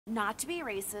Not to be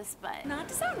racist, but not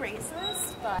to sound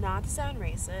racist, but not to sound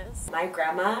racist. My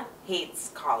grandma hates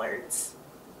collards.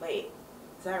 Wait,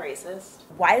 is that racist?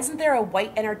 Why isn't there a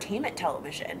white entertainment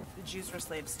television? The Jews were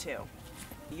slaves too.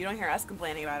 You don't hear us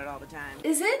complaining about it all the time.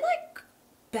 Is it like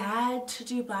bad to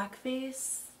do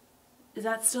blackface? Is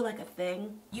that still like a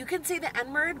thing? You can say the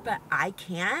N-word, but I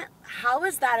can't? How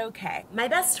is that okay? My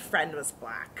best friend was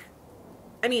black.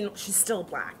 I mean, she's still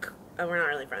black. And we're not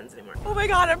really friends anymore. Oh my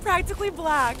god, I'm practically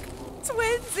black.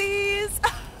 Twinsies!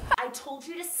 I told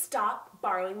you to stop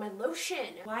borrowing my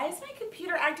lotion. Why is my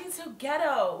computer acting so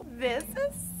ghetto? This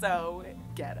is so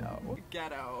ghetto.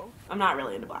 Ghetto. I'm not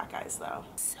really into black guys though.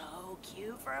 So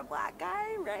cute for a black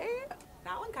guy, right?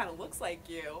 That one kind of looks like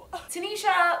you.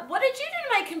 Tanisha, what did you do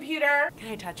to my computer?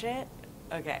 Can I touch it?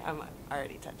 Okay, I'm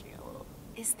already touching it a little.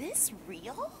 Is this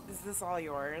real? Is this all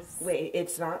yours? Wait,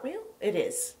 it's not real? It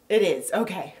is. It is.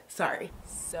 Okay, sorry.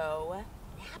 So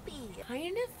happy.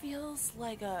 Kind of feels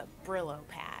like a Brillo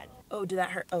pad. Oh, did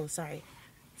that hurt? Oh, sorry.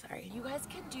 Sorry. You guys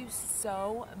can do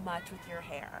so much with your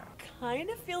hair. Kind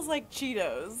of feels like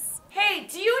Cheetos. Hey,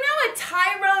 do you know a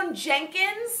Tyrone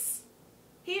Jenkins?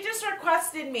 He just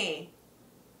requested me.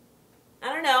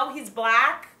 I don't know, he's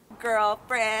black.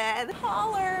 Girlfriend,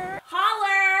 holler.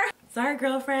 Holler! Sorry,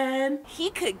 girlfriend. He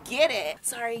could get it.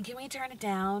 Sorry, can we turn it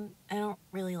down? I don't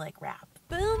really like rap.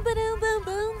 Boom, ba-doom, boom,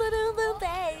 boom, ba-doom, boom,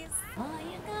 bass. Oh,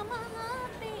 you got my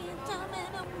heartbeat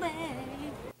jumping away.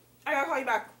 I gotta call you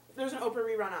back. There's an Oprah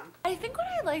rerun on. I think what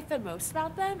I like the most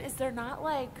about them is they're not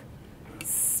like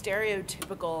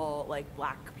stereotypical like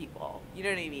black people. You know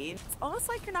what I mean? It's almost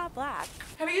like you're not black.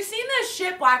 Have you seen this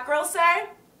shit black girls say?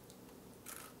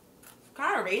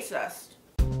 Kind of racist.